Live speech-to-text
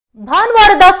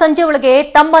ಭಾನುವಾರದ ಸಂಜೆ ಒಳಗೆ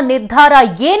ತಮ್ಮ ನಿರ್ಧಾರ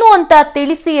ಏನು ಅಂತ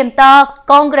ತಿಳಿಸಿ ಅಂತ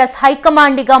ಕಾಂಗ್ರೆಸ್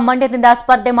ಹೈಕಮಾಂಡ್ ಈಗ ಮಂಡ್ಯದಿಂದ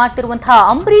ಸ್ಪರ್ಧೆ ಮಾಡ್ತಿರುವಂತಹ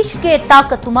ಅಂಬರೀಷ್ಗೆ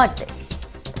ತಾಕತ್ತು ಮಾಡಿದೆ.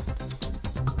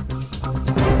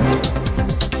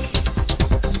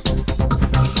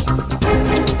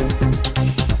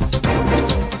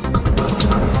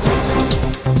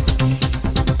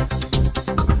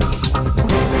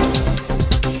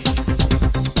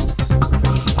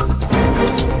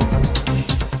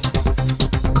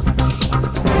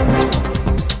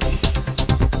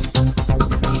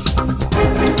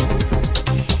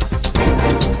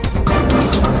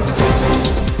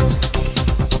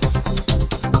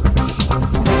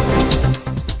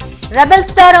 ರೆಬೆಲ್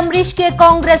ಸ್ಟಾರ್ ಅಂಬರೀಶ್ ಗೆ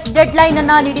ಕಾಂಗ್ರೆಸ್ ಡೆಡ್ ಲೈನ್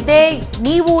ಅನ್ನ ನೀಡಿದೆ.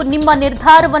 ನೀವು ನಿಮ್ಮ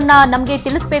ನಿರ್ಧಾರವನ್ನ ನಮಗೆ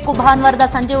ತಿಳಿಸಬೇಕು ಭಾನುವಾರದ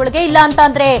ಸಂಜೆ ಒಳಗೆ, ಇಲ್ಲ ಅಂತ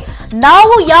ಅಂದ್ರೆ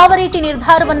ನಾವು ಯಾವ ರೀತಿ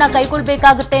ನಿರ್ಧಾರವನ್ನ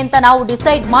ಕೈಗೊಳ್ಳಬೇಕಾಗುತ್ತೆ ಅಂತ ನಾವು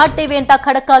ಡಿಸೈಡ್ ಮಾಡ್ತೇವೆ ಅಂತ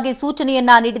ಖಡಕ್ ಆಗಿ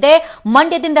ಸೂಚನೆಯನ್ನ ನೀಡಿದೆ.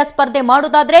 ಮಂಡ್ಯದಿಂದ ಸ್ಪರ್ಧೆ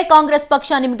ಮಾಡೋದಾದ್ರೆ ಕಾಂಗ್ರೆಸ್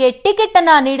ಪಕ್ಷ ನಿಮಗೆ ಟಿಕೆಟ್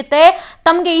ಅನ್ನ ನೀಡುತ್ತೆ.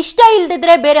 ತಮಗೆ ಇಷ್ಟ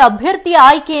ಇಲ್ಲದಿದ್ರೆ ಬೇರೆ ಅಭ್ಯರ್ಥಿಯ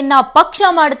ಆಯ್ಕೆಯನ್ನ ಪಕ್ಷ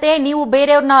ಮಾಡುತ್ತೆ. ನೀವು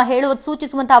ಬೇರೆಯವ್ರನ್ನ ಹೇಳುವುದು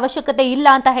ಸೂಚಿಸುವಂತ ಅವಶ್ಯಕತೆ ಇಲ್ಲ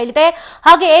ಅಂತ ಹೇಳಿದೆ.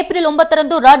 ಹಾಗೆ ಏಪ್ರಿಲ್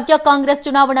 9ರಂದು ರಾಜ್ಯ ಕಾಂಗ್ರೆಸ್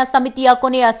ಚುನಾವಣಾ ಸಮಿತಿಯ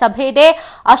ಕೊನೆಯ ಸಭೆ ಇದೆ.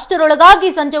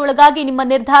 ಅಷ್ಟರೊಳಗಾಗಿ ಸಂಜೆ ಒಳಗಾಗಿ ನಿಮ್ಮ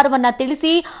ನಿರ್ಧಾರವನ್ನ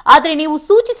ತಿಳಿಸಿ. ಆದ್ರೆ ನೀವು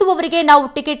ಸೂಚಿಸುವವರಿಗೆ ನಾವು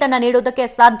ಟಿಕೆಟ್ ಅನ್ನ ನೀಡೋದಕ್ಕೆ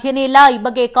ಸಾಧ್ಯನೇ ಇಲ್ಲ. ಈ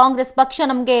ಬಗ್ಗೆ ಕಾಂಗ್ರೆಸ್ ಪಕ್ಷ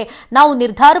ನಾವು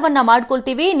ನಿರ್ಧಾರವನ್ನ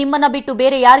ಮಾಡ್ಕೊಳ್ತೀವಿ. ನಿಮ್ಮನ್ನ ಬಿಟ್ಟು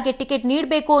ಬೇರೆ ಯಾರಿಗೆ ಟಿಕೆಟ್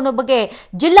ನೀಡಬೇಕು ಅನ್ನೋ ಬಗ್ಗೆ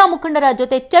ಜಿಲ್ಲಾ ಮುಖಂಡರ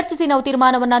ಜೊತೆ ಚರ್ಚಿಸಿ ನಾವು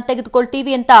ತೀರ್ಮಾನವನ್ನ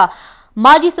ತೆಗೆದುಕೊಳ್ತೀವಿ ಅಂತ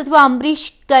ಮಾಜಿ ಸಚಿವ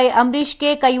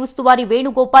ಅಂಬರೀಷ್ಗೆ ಕೈ ಉಸ್ತುವಾರಿ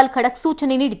ವೇಣುಗೋಪಾಲ್ ಖಡಕ್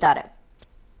ಸೂಚನೆ ನೀಡಿದ್ದಾರೆ.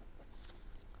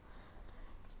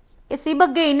 ಈ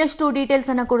ಬಗ್ಗೆ ಇನ್ನಷ್ಟು ಡೀಟೇಲ್ಸ್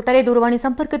ಅನ್ನ ಕೊಡ್ತಾರೆ ದೂರವಾಣಿ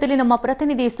ಸಂಪರ್ಕದಲ್ಲಿ ನಮ್ಮ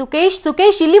ಪ್ರತಿನಿಧಿ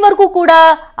ಸುಕೇಶ್. ಇಲ್ಲಿವರೆಗೂ ಕೂಡ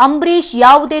ಅಂಬರೀಶ್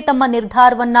ಯಾವುದೇ ತಮ್ಮ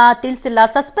ನಿರ್ಧಾರವನ್ನ ತಿಳಿಸಿಲ್ಲ,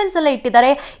 ಸಸ್ಪೆನ್ಸ್ ಎಲ್ಲ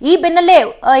ಇಟ್ಟಿದ್ದಾರೆ. ಈ ಬೆನ್ನಲ್ಲೇ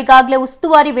ಈಗಾಗಲೇ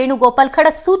ಉಸ್ತುವಾರಿ ವೇಣುಗೋಪಾಲ್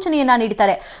ಖಡಕ್ ಸೂಚನೆಯನ್ನ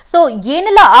ನೀಡಿದ್ದಾರೆ. ಸೊ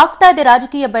ಏನೆಲ್ಲ ಆಗ್ತಾ ಇದೆ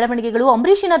ರಾಜಕೀಯ ಬೆಳವಣಿಗೆಗಳು?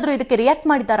 ಅಂಬರೀಶ್ ಏನಾದ್ರೂ ಇದಕ್ಕೆ ರಿಯಾಕ್ಟ್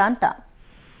ಮಾಡಿದಾರಾ ಅಂತ?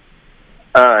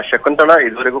 ಶಕುಂತಲಾ,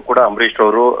 ಇದುವರೆಗೂ ಕೂಡ ಅಂಬರೀಶ್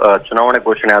ಅವರು ಚುನಾವಣೆ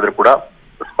ಘೋಷಣೆ ಆದ್ರೂ ಕೂಡ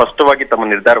ಸ್ಪಷ್ಟವಾಗಿ ತಮ್ಮ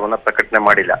ನಿರ್ಧಾರವನ್ನ ಪ್ರಕಟಣೆ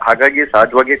ಮಾಡಿಲ್ಲ. ಹಾಗಾಗಿ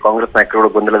ಸಹಜವಾಗಿ ಕಾಂಗ್ರೆಸ್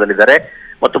ನಾಯಕರುಗಳು ಗೊಂದಲದಲ್ಲಿದ್ದಾರೆ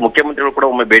ಮತ್ತು ಮುಖ್ಯಮಂತ್ರಿಗಳು ಕೂಡ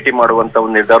ಒಮ್ಮೆ ಭೇಟಿ ಮಾಡುವಂತ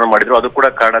ಒಂದು ನಿರ್ಧಾರ ಮಾಡಿದ್ರು. ಅದು ಕೂಡ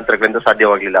ಕಾರಣಾಂತರಗಳಿಂದ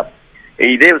ಸಾಧ್ಯವಾಗಲಿಲ್ಲ.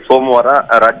 ಇದೇ ಸೋಮವಾರ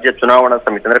ರಾಜ್ಯ ಚುನಾವಣಾ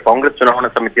ಸಮಿತಿ ಅಂದ್ರೆ ಕಾಂಗ್ರೆಸ್ ಚುನಾವಣಾ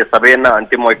ಸಮಿತಿಯ ಸಭೆಯನ್ನ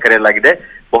ಅಂತಿಮವಾಗಿ ಕರೆಯಲಾಗಿದೆ.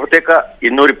 ಬಹುತೇಕ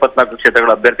 224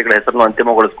 ಕ್ಷೇತ್ರಗಳ ಅಭ್ಯರ್ಥಿಗಳ ಹೆಸರನ್ನು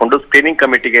ಅಂತಿಮಗೊಳಿಸಿಕೊಂಡು ಸ್ಕ್ರೀನಿಂಗ್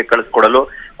ಕಮಿಟಿಗೆ ಕಳಿಸಿಕೊಡಲು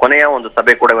ಕೊನೆಯ ಒಂದು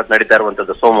ಸಭೆ ಕೂಡ ಇವತ್ತು ನಡೀತಾ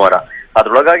ಇರುವಂತದ್ದು ಸೋಮವಾರ.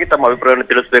 ಅದ್ರೊಳಗಾಗಿ ತಮ್ಮ ಅಭಿಪ್ರಾಯವನ್ನು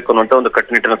ತಿಳಿಸಬೇಕು ಅನ್ನುವಂತ ಒಂದು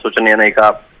ಕಟ್ಟುನಿಟ್ಟಿನ ಸೂಚನೆಯನ್ನ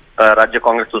ಈಗ ರಾಜ್ಯ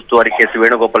ಕಾಂಗ್ರೆಸ್ ಉಸ್ತುವಾರಿ KC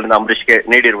ವೇಣುಗೋಪಾಲ್ ಅಂಬರೀಷ್ಗೆ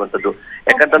ನೀಡಿರುವಂತದ್ದು.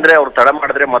 ಯಾಕಂತಂದ್ರೆ ಅವ್ರು ತಡ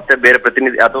ಮಾಡಿದ್ರೆ ಮತ್ತೆ ಬೇರೆ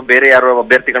ಪ್ರತಿನಿಧಿ ಅಥವಾ ಬೇರೆ ಯಾರು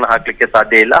ಅಭ್ಯರ್ಥಿಗಳನ್ನ ಹಾಕ್ಲಿಕ್ಕೆ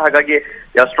ಸಾಧ್ಯ ಇಲ್ಲ. ಹಾಗಾಗಿ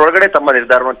ಅಷ್ಟರೊಳಗಡೆ ತಮ್ಮ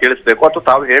ನಿರ್ಧಾರವನ್ನು ತಿಳಿಸಬೇಕು ಅಥವಾ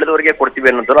ತಾವು ಹೇಳಿದವರಿಗೆ ಕೊಡ್ತೀವಿ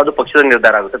ಅನ್ನೋದು ಅದು ಪಕ್ಷದ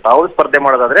ನಿರ್ಧಾರ ಆಗುತ್ತೆ. ತಾವು ಸ್ಪರ್ಧೆ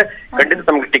ಮಾಡೋದಾದ್ರೆ ಖಂಡಿತ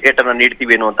ತಮಗೆ ಟಿಕೆಟ್ ಅನ್ನ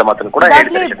ನೀಡ್ತೀವಿ ಅನ್ನುವಂತ ಮಾತನ್ನು ಕೂಡ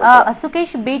ಹೇಳಿದ್ದಾರೆ.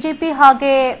 ಸುಕೇಶ್, ಬಿಜೆಪಿ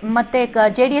ಹಾಗೆ ಮತ್ತೆ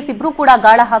ಜೆಡಿಎಸ್ ಇಬ್ರು ಕೂಡ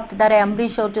ಗಾಳ ಹಾಕ್ತಿದ್ದಾರೆ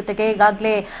ಅಂಬರೀಶ್ ಅವ್ರ ಜೊತೆಗೆ.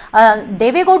 ಈಗಾಗಲೇ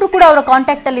ದೇವೇಗೌಡರು ಕೂಡ ಅವರ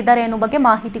ಕಾಂಟ್ಯಾಕ್ಟ್ ಅಲ್ಲಿ ಇದ್ದಾರೆ ಅನ್ನೋ ಬಗ್ಗೆ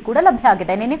ಮಾಹಿತಿ ಕೂಡ ಲಭ್ಯ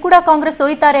ಆಗಿದೆ. ನಿನ್ನೆ ಕೂಡ ಕಾಂಗ್ರೆಸ್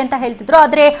ಸೋರಿತಾರೆ ಅಂತ ಹೇಳ್ತಿದ್ರು.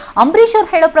 ಆದ್ರೆ ಅಂಬರೀಶ್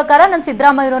ಅವ್ರು ಹೇಳೋ ಪ್ರಕಾರ ನಾನು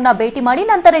ಸಿದ್ದರಾಮಯ್ಯರನ್ನ ಭೇಟಿ ಮಾಡಿ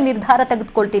ನಂತರ ನಿರ್ಧಾರ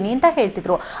ತೆಗೆದುಕೊಳ್ತೀನಿ ಅಂತ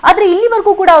ಹೇಳ್ತಿದ್ರು. ಆದ್ರೆ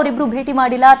ಇಲ್ಲಿವರೆಗೂ ಕೂಡ ಅವರಿಬ್ರು ಭೇಟಿ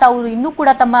ಮಾಡಿಲ್ಲ. ತಾವು ಇನ್ನೂ ಕೂಡ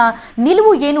ತಮ್ಮ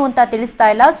ನಿಲುವು ಏನು ಅಂತ ತಿಳಿಸ್ತಾ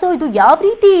ಇಲ್ಲ. ಸೊ ಇದು ಯಾವ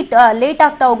ರೀತಿ ಲೇಟ್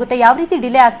ಆಗ್ತಾ ಹೋಗುತ್ತೆ, ಯಾವ ರೀತಿ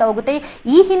ಡಿಲೇ ಆಗ್ತಾ ಹೋಗುತ್ತೆ,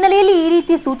 ಈ ಹಿನ್ನೆಲೆಯಲ್ಲಿ ಈ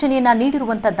ರೀತಿ ಸೂಚನೆಯನ್ನ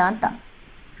ನೀಡಿರುವಂತದ್ದ ಅಂತ?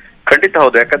 ಖಂಡಿತ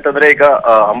ಹೌದು. ಯಾಕಂತಂದ್ರೆ ಈಗ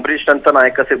ಅಂಬರೀಶ್ ಅಂತ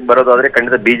ನಾಯಕ ಬರೋದಾದ್ರೆ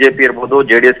ಖಂಡಿತ ಬಿಜೆಪಿ ಇರ್ಬೋದು,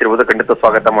 ಜೆಡಿಎಸ್ ಇರ್ಬೋದು, ಖಂಡಿತ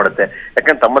ಸ್ವಾಗತ ಮಾಡುತ್ತೆ.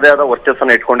 ಯಾಕಂದ್ರೆ ತಮ್ಮದೇ ಆದ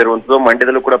ವರ್ಚಸ್ಸನ್ನು ಇಟ್ಕೊಂಡಿರುವಂತದ್ದು.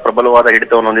 ಮಂಡ್ಯದಲ್ಲೂ ಕೂಡ ಪ್ರಬಲವಾದ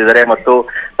ಹಿಡಿತವನ್ನು ಹೊಂದಿದ್ದಾರೆ ಮತ್ತು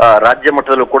ರಾಜ್ಯ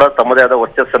ಮಟ್ಟದಲ್ಲೂ ಕೂಡ ತಮ್ಮದೇ ಆದ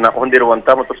ವರ್ಚಸ್ಸನ್ನ ಹೊಂದಿರುವಂತ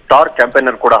ಮತ್ತು ಸ್ಟಾರ್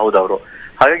ಕ್ಯಾಂಪೇನರ್ ಕೂಡ ಹೌದು ಅವರು.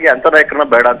 ಹಾಗಾಗಿ ಅಂತ ನಾಯಕರನ್ನ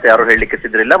ಬೇಡ ಅಂತ ಯಾರು ಹೇಳಲಿಕ್ಕೆ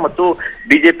ಸಿದ್ಧರಿಲ್ಲ ಮತ್ತು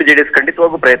ಬಿಜೆಪಿ ಜೆಡಿಎಸ್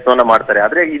ಖಂಡಿತವಾಗೂ ಪ್ರಯತ್ನವನ್ನ ಮಾಡ್ತಾರೆ.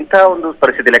 ಆದ್ರೆ ಇಂತಹ ಒಂದು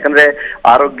ಪರಿಸ್ಥಿತಿ ಯಾಕಂದ್ರೆ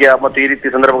ಆರೋಗ್ಯ ಮತ್ತು ಈ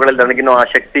ರೀತಿ ಸಂದರ್ಭಗಳಲ್ಲಿ ನನಗಿನ್ನೂ ಆ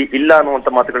ಶಕ್ತಿ ಇಲ್ಲ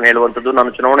ಅನ್ನುವಂತ ಮಾತುಗಳನ್ನ ಹೇಳುವಂತದ್ದು,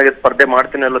 ನಾನು ಚುನಾವಣೆಗೆ ಸ್ಪರ್ಧೆ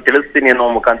ಮಾಡ್ತೀನಿ ಅಲ್ಲ ತಿಳಿಸ್ತೀನಿ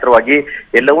ಅನ್ನೋ ಮುಖಾಂತರವಾಗಿ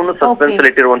ಎಲ್ಲವನ್ನೂ ಸಸ್ಪೆನ್ಸ್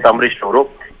ಅಲ್ಲಿ ಇಟ್ಟಿರುವಂತ ಅಂಬರೀಶ್ ಅವರು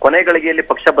ಕೊನೆ ಗಳಿಗೆಯಲ್ಲಿ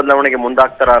ಪಕ್ಷ ಬದಲಾವಣೆಗೆ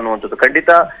ಮುಂದಾಗ್ತಾರ ಅನ್ನುವಂಥದ್ದು ಖಂಡಿತ.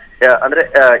 ಅಂದ್ರೆ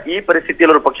ಈ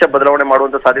ಪರಿಸ್ಥಿತಿಯಲ್ಲಿ ಅವರು ಪಕ್ಷ ಬದಲಾವಣೆ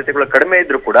ಮಾಡುವಂತ ಸಾಧ್ಯತೆಗಳು ಕಡಿಮೆ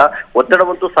ಇದ್ರೂ ಕೂಡ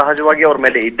ಒತ್ತಡವಂತೂ ಸಹಜವಾಗಿ ಅವ್ರ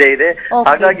ಮೇಲೆ ಇದ್ದೇ ಇದೆ.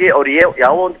 ಹಾಗಾಗಿ ಅವ್ರು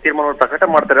ಯಾವ ಒಂದು ತೀರ್ಮಾನವನ್ನು ಪ್ರಕಟ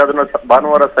ಮಾಡ್ತಾರೆ ಅದನ್ನ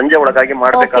ಭಾನುವಾರ ಸಂಜೆ ಒಳಗಾಗಿ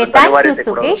ಮಾಡಬೇಕಾದ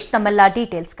ಸುಕೇಶ್, ತಮ್ಮೆಲ್ಲ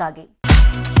ಡೀಟೇಲ್ಸ್ಗಾಗಿ.